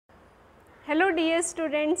Hello dear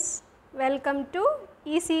students, welcome to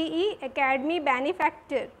ECE Academy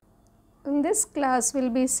Benefactor. In this class we will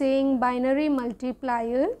be seeing binary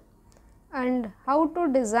multiplier and how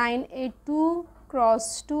to design a 2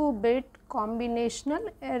 cross 2 bit combinational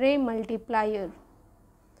array multiplier.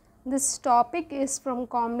 This topic is from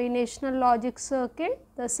combinational logic circuit.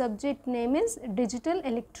 The subject name is digital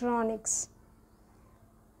electronics.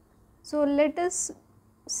 So let us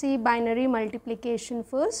see binary multiplication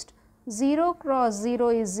first. 0 cross 0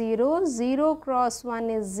 is 0, 0 cross 1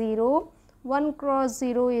 is 0, 1 cross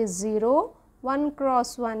 0 is 0, 1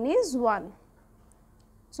 cross 1 is 1.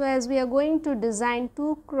 So as we are going to design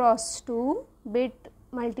 2 cross 2 bit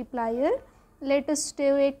multiplier, let us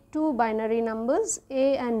take two binary numbers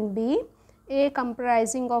A and B, A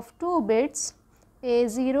comprising of 2 bits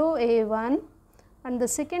A0, A1, and the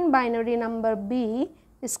second binary number B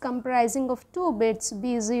is comprising of 2 bits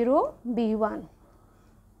B0, B1.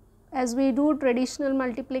 As we do traditional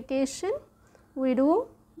multiplication, we do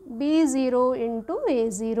B0 into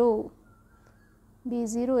A0,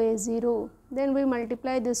 B0, A0, then we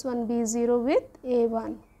multiply this one B0 with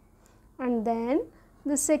A1, and then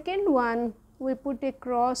the second one we put a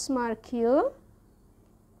cross mark here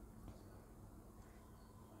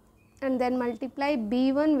and then multiply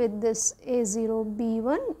B1 with this A0,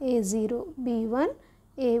 B1, A0, B1,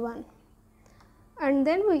 A1, and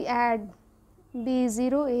then we add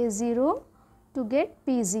B0, A0 to get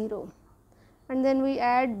P0, and then we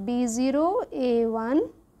add B0, A1,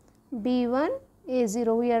 B1,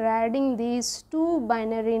 A0. We are adding these two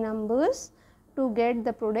binary numbers to get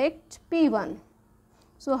the product P1.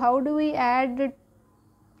 So how do we add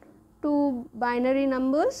two binary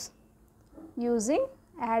numbers? Using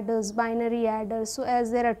adders, binary adders. So as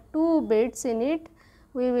there are 2 bits in it,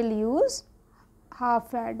 we will use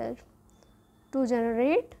half adder to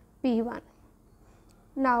generate P1.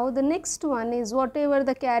 Now the next one is whatever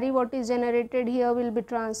the carry what is generated here will be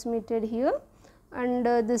transmitted here, and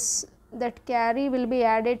that carry will be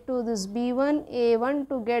added to this B1 A1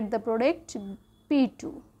 to get the product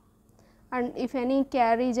P2, and if any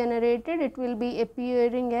carry generated it will be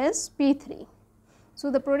appearing as P3.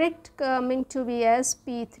 So the product coming to be as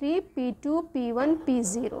P3, P2, P1,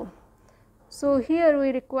 P0. So here we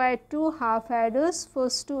require 2 half adders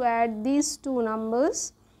first to add these two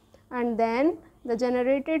numbers, and then the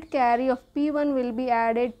generated carry of P1 will be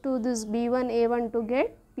added to this B1 A1 to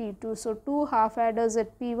get P2. So 2 half adders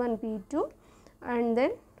at P1, P2, and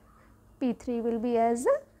then P3 will be as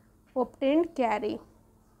the obtained carry.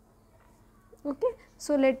 Okay.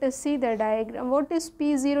 So let us see the diagram. What is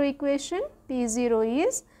P0 equation? P0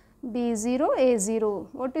 is B0 A0.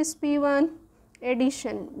 What is P1?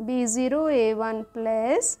 Addition B0 A1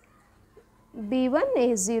 plus B1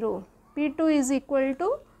 A0. P2 is equal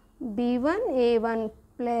to B1 A1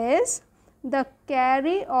 plus the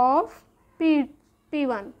carry of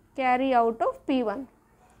P1, carry out of P1,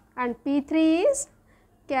 and P3 is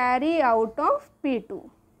carry out of P2.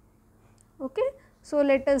 Okay. So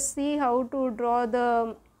let us see how to draw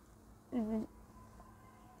the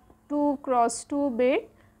 2 cross 2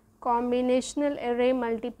 bit combinational array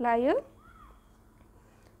multiplier.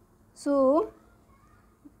 So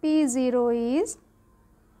P0 is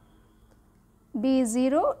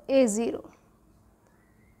B0 A0.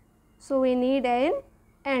 So we need an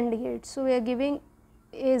AND gate. So we are giving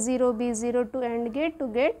A0 B0 to AND gate to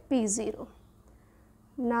get P0.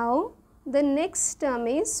 Now the next term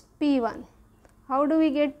is P1. How do we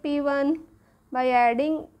get P1? By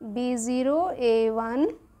adding B0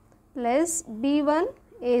 A1 plus B1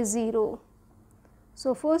 A0.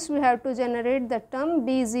 So first we have to generate the term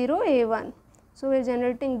B0 A1. So we are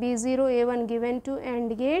generating B0 A1 given to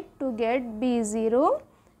AND gate to get B0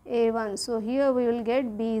 A1. So here we will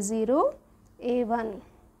get B0 A1.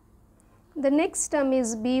 The next term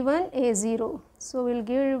is B1 A0. So we will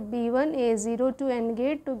give B1 A0 to AND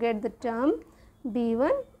gate to get the term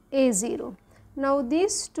B1 A0. Now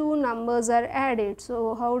these two numbers are added.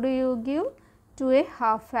 So how do you give? To a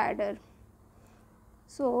half adder.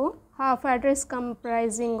 So half adder is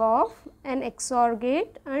comprising of an XOR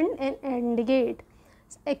gate and an AND gate.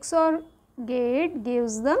 XOR gate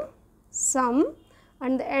gives the sum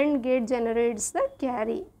and the AND gate generates the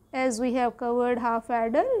carry. As we have covered half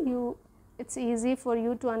adder, it is easy for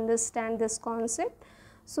you to understand this concept.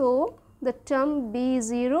 So the term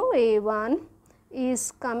B0 A1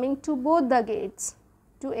 is coming to both the gates,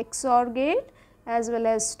 to XOR gate as well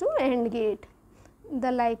as to AND gate. The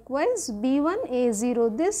likewise B1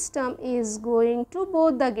 A0, this term is going to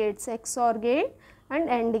both the gates, XOR gate and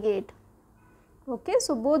AND gate. Okay,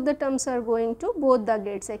 so both the terms are going to both the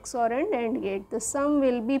gates, XOR and AND gate. The sum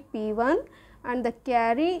will be P1 and the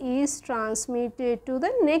carry is transmitted to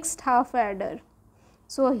the next half adder.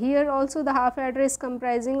 So, here also the half adder is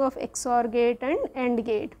comprising of XOR gate and AND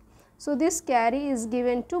gate. So, this carry is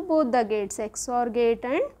given to both the gates, XOR gate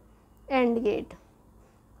and AND gate.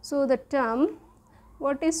 So, the term,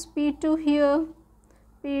 what is P2 here?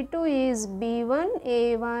 P2 is B1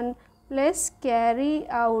 A1 plus carry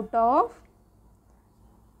out of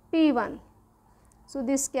P1. So,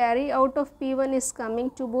 this carry out of P1 is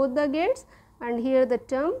coming to both the gates, and here the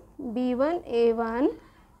term B1 A1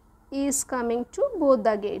 is coming to both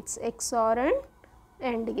the gates, XOR and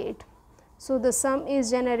AND gate. So, the sum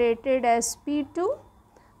is generated as P2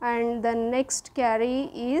 and the next carry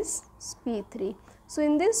is P3. So,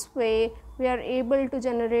 in this way we are able to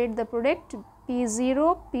generate the product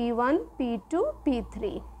P0, P1, P2,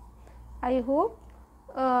 P3. I hope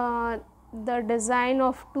the design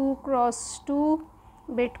of 2 cross 2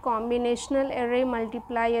 bit combinational array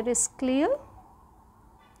multiplier is clear.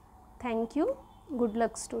 Thank you. Good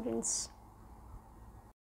luck, students.